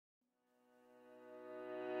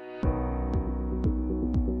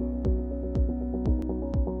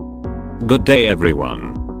Good day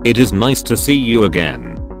everyone. It is nice to see you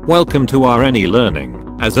again. Welcome to our Any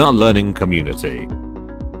Learning, as our learning community.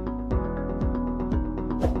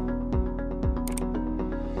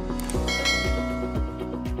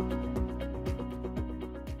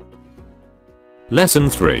 Lesson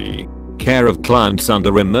 3. Care of clients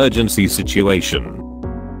under emergency situation.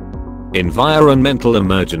 Environmental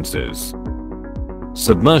emergencies.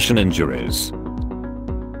 Submersion injuries.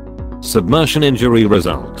 Submersion injury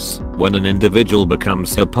results when an individual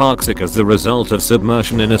becomes hypoxic as the result of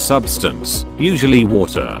submersion in a substance, usually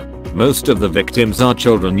water. Most of the victims are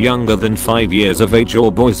children younger than 5 years of age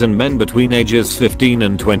or boys and men between ages 15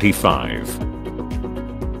 and 25.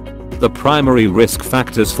 The primary risk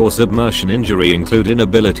factors for submersion injury include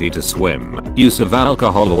inability to swim, use of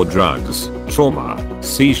alcohol or drugs, trauma,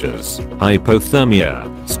 seizures,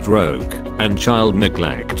 hypothermia, stroke, and child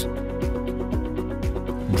neglect.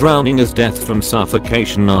 Drowning is death from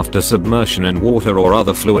suffocation after submersion in water or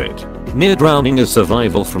other fluid. Near drowning is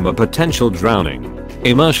survival from a potential drowning.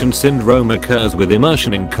 Immersion syndrome occurs with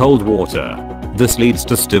immersion in cold water. This leads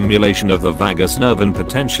to stimulation of the vagus nerve and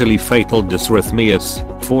potentially fatal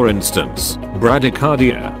dysrhythmias, for instance,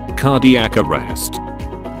 bradycardia, cardiac arrest.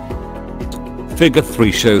 Figure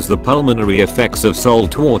 3 shows the pulmonary effects of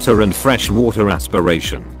salt water and fresh water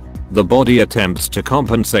aspiration. The body attempts to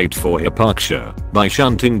compensate for hypoxia by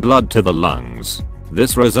shunting blood to the lungs.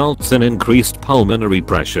 This results in increased pulmonary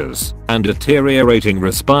pressures and deteriorating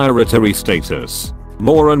respiratory status.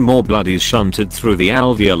 More and more blood is shunted through the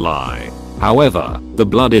alveoli. However, the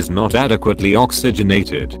blood is not adequately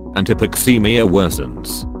oxygenated, and hypoxemia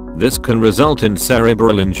worsens. This can result in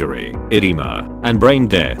cerebral injury, edema, and brain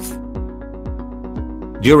death.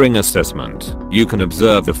 During assessment, you can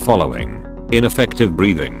observe the following: ineffective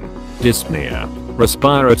breathing, dyspnea,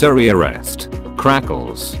 respiratory arrest,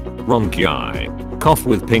 crackles, bronchi, cough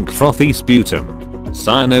with pink frothy sputum,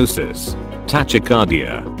 cyanosis,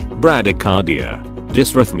 tachycardia, bradycardia,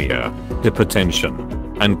 dysrhythmia, hypertension,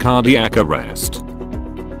 and cardiac arrest.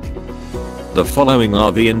 The following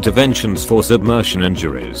are the interventions for submersion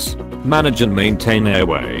injuries. Manage and maintain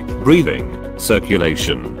airway, breathing,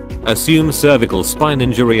 circulation. Assume cervical spine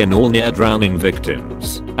injury in all near drowning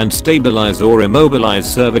victims, and stabilize or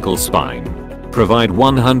immobilize cervical spine. Provide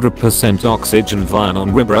 100% oxygen via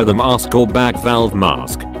non-rebreather mask or back valve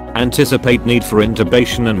mask. Anticipate need for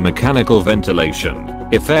intubation and mechanical ventilation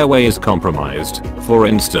if airway is compromised, for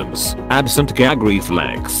instance, absent gag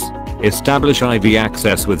reflex. Establish IV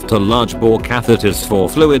access with 2 large bore catheters for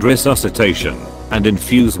fluid resuscitation, and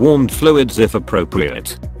infuse warmed fluids if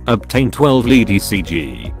appropriate. Obtain 12 lead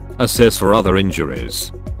ECG. Assess for other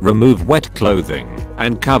injuries. Remove wet clothing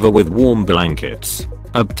and cover with warm blankets.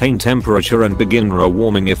 Obtain temperature and begin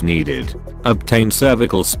rewarming if needed. Obtain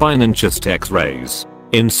cervical spine and chest x-rays.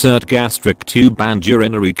 Insert gastric tube and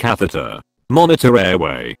urinary catheter. Monitor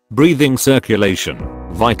airway, breathing, circulation,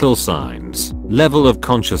 vital signs, level of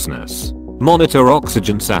consciousness. Monitor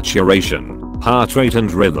oxygen saturation, heart rate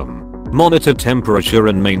and rhythm. Monitor temperature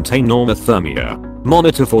and maintain normothermia.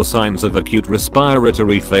 Monitor for signs of acute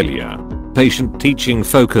respiratory failure. Patient teaching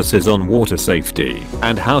focuses on water safety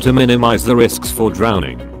and how to minimize the risks for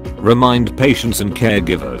drowning. Remind patients and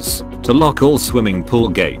caregivers to lock all swimming pool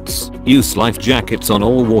gates, use life jackets on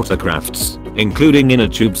all watercrafts, including inner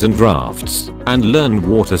tubes and rafts, and learn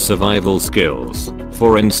water survival skills,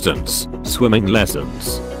 for instance, swimming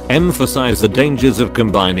lessons. Emphasize the dangers of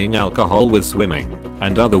combining alcohol with swimming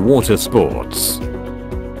and other water sports.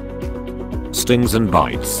 Stings and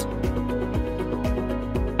bites.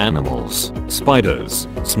 Animals, spiders,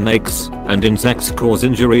 snakes, and insects cause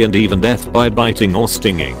injury and even death by biting or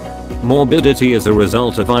stinging. Morbidity is a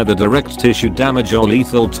result of either direct tissue damage or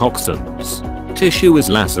lethal toxins. Tissue is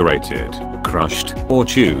lacerated, crushed, or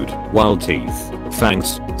chewed, while teeth,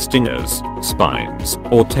 fangs, stingers, spines,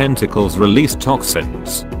 or tentacles release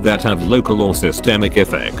toxins that have local or systemic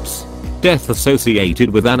effects. Death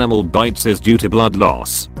associated with animal bites is due to blood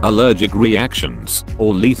loss, allergic reactions,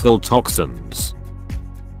 or lethal toxins.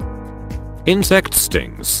 Insect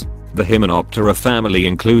stings. The Hymenoptera family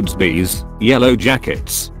includes bees, yellow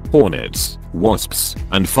jackets, hornets, wasps,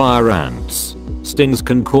 and fire ants. Stings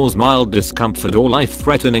can cause mild discomfort or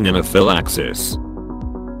life-threatening anaphylaxis.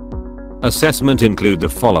 Assessment include the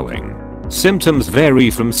following. Symptoms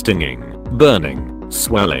vary from stinging, burning,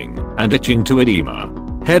 swelling, and itching to edema,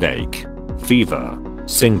 headache, fever,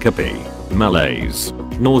 syncope, malaise,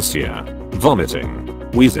 nausea, vomiting,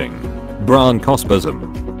 wheezing, bronchospasm,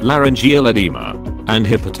 laryngeal edema, and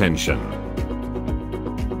hypertension.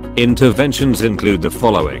 Interventions include the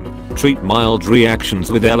following. Treat mild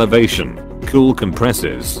reactions with elevation, cool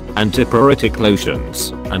compresses, antipyretic lotions,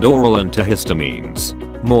 and oral antihistamines.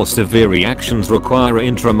 More severe reactions require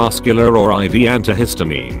intramuscular or IV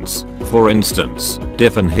antihistamines, for instance,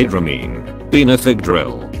 diphenhydramine,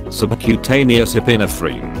 benefigdril, subcutaneous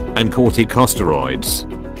epinephrine, and corticosteroids.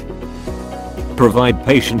 Provide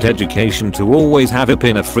patient education to always have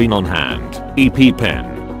epinephrine on hand,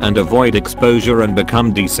 EpiPen, and avoid exposure and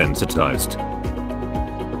become desensitized.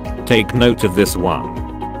 Take note of this one.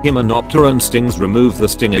 Hymenopteran stings. Remove the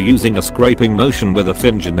stinger using a scraping motion with a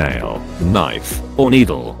fingernail, knife, or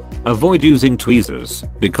needle. Avoid using tweezers,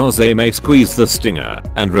 because they may squeeze the stinger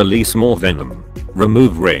and release more venom.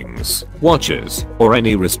 Remove rings, watches, or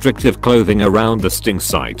any restrictive clothing around the sting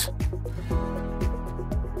site.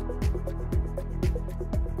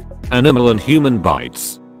 Animal and human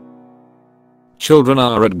bites. Children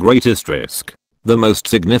are at greatest risk. The most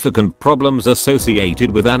significant problems associated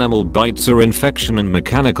with animal bites are infection and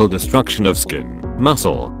mechanical destruction of skin,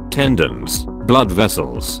 muscle, tendons, blood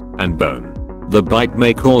vessels, and bone. The bite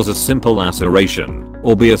may cause a simple laceration,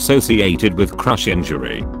 or be associated with crush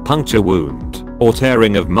injury, puncture wound, or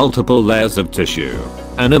tearing of multiple layers of tissue.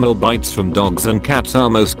 Animal bites from dogs and cats are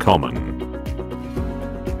most common.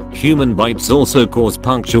 Human bites also cause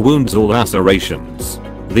puncture wounds or lacerations.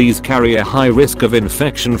 These carry a high risk of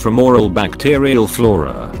infection from oral bacterial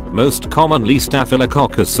flora, most commonly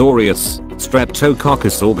Staphylococcus aureus,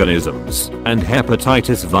 Streptococcus organisms, and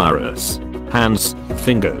hepatitis virus. Hands,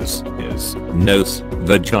 fingers, ears, nose,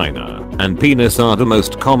 vagina, and penis are the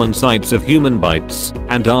most common sites of human bites,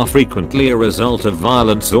 and are frequently a result of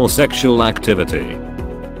violence or sexual activity.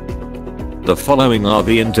 The following are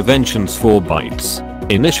the interventions for bites.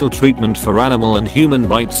 Initial treatment for animal and human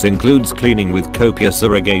bites includes cleaning with copious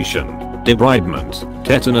irrigation, debridement,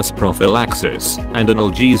 tetanus prophylaxis, and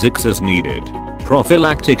analgesics as needed.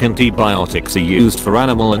 Prophylactic antibiotics are used for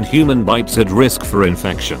animal and human bites at risk for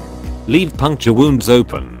infection. Leave puncture wounds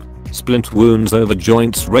open. Splint wounds over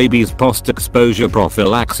joints. Rabies post-exposure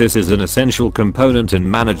prophylaxis is an essential component in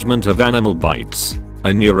management of animal bites. A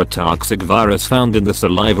neurotoxic virus found in the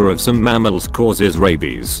saliva of some mammals causes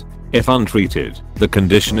rabies. If untreated, the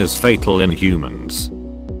condition is fatal in humans.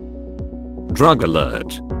 Drug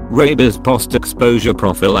alert. Rabies post-exposure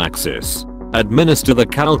prophylaxis. Administer the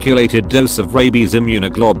calculated dose of rabies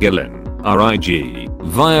immunoglobulin, RIG,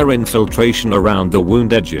 via infiltration around the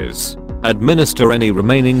wound edges. Administer any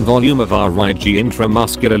remaining volume of RIG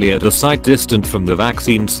intramuscularly at a site distant from the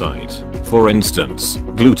vaccine site, for instance,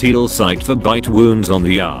 gluteal site for bite wounds on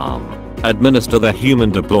the arm. Administer the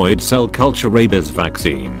human diploid cell culture rabies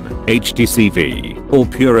vaccine, HDCV, or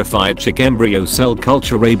purified chick embryo cell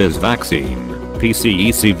culture rabies vaccine,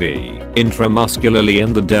 PCECV, intramuscularly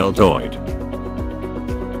in the deltoid.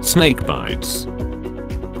 Snake bites.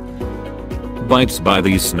 Bites by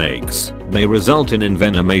these snakes may result in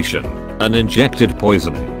envenomation and injected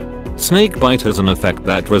poisoning. Snake bite has an effect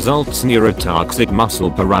that results in neurotoxic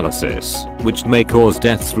muscle paralysis, which may cause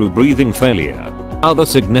death through breathing failure. Other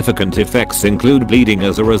significant effects include bleeding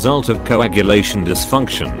as a result of coagulation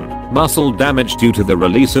dysfunction, muscle damage due to the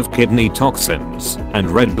release of kidney toxins,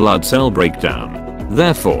 and red blood cell breakdown.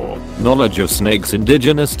 Therefore, knowledge of snakes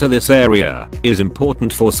indigenous to this area is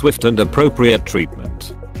important for swift and appropriate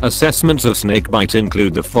treatment. Assessments of snakebite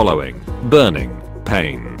include the following: burning,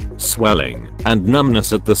 pain, swelling, and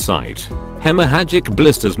numbness at the site. Hemorrhagic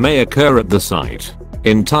blisters may occur at the site.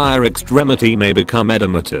 Entire extremity may become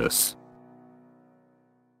edematous.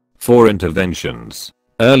 For interventions.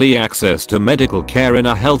 Early access to medical care in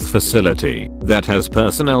a health facility that has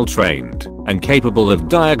personnel trained and capable of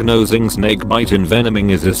diagnosing snakebite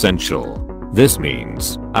envenoming is essential. This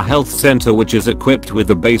means a health center which is equipped with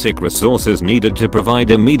the basic resources needed to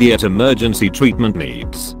provide immediate emergency treatment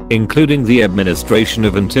needs, including the administration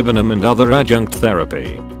of antivenom and other adjunct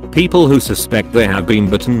therapy. People who suspect they have been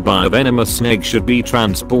bitten by a venomous snake should be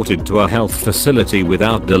transported to a health facility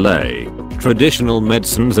without delay. Traditional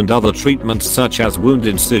medicines and other treatments such as wound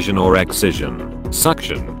incision or excision,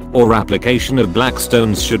 suction, or application of black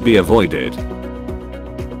stones should be avoided.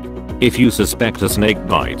 If you suspect a snake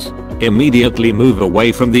bite, immediately move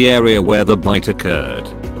away from the area where the bite occurred.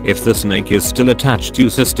 If the snake is still attached to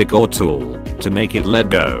a stick or tool, to make it let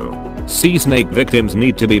go. Sea snake victims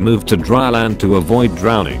need to be moved to dry land to avoid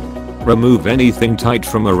drowning. Remove anything tight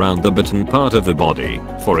from around the bitten part of the body,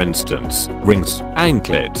 for instance, rings,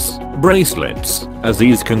 anklets, bracelets, as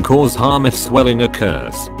these can cause harm if swelling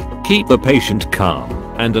occurs. Keep the patient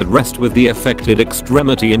calm and at rest with the affected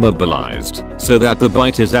extremity immobilized so that the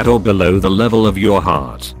bite is at or below the level of your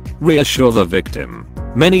heart. Reassure the victim.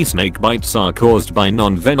 Many snake bites are caused by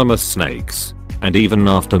non-venomous snakes. and even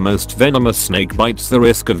after most venomous snake bites the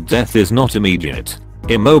risk of death is not immediate.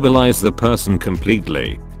 Immobilize the person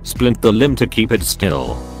completely. Splint the limb to keep it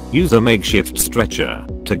still. Use a makeshift stretcher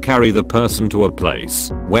to carry the person to a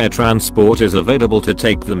place where transport is available to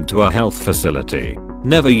take them to a health facility.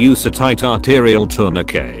 Never use a tight arterial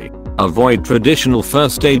tourniquet. Avoid traditional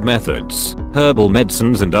first aid methods, herbal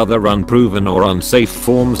medicines and other unproven or unsafe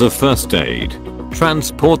forms of first aid.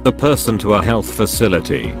 Transport the person to a health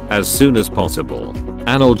facility as soon as possible.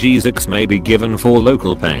 Analgesics may be given for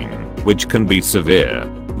local pain, which can be severe.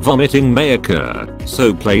 Vomiting may occur,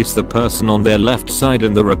 so place the person on their left side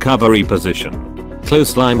in the recovery position.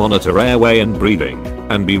 Closely monitor airway and breathing,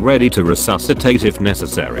 and be ready to resuscitate if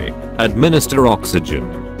necessary. Administer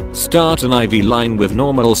oxygen. Start an IV line with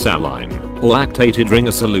normal saline or lactated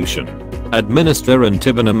ringer solution. Administer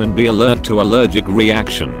antivenom and be alert to allergic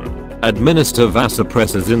reaction. Administer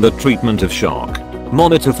vasopressors in the treatment of shock.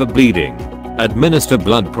 Monitor for bleeding. Administer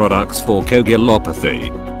blood products for coagulopathy.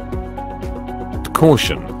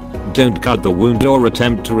 Caution. Don't cut the wound or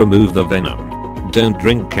attempt to remove the venom. Don't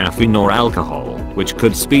drink caffeine or alcohol, which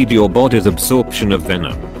could speed your body's absorption of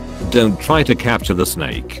venom. Don't try to capture the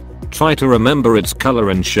snake. Try to remember its color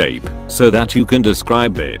and shape so that you can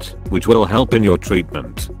describe it, which will help in your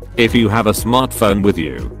treatment. If you have a smartphone with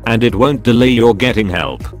you and it won't delay your getting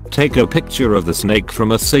help, take a picture of the snake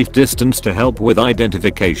from a safe distance to help with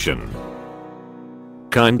identification.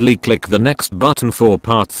 Kindly click the next button for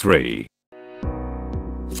part 3.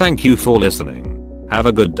 Thank you for listening. Have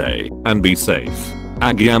a good day and be safe.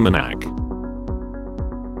 Agyamanag.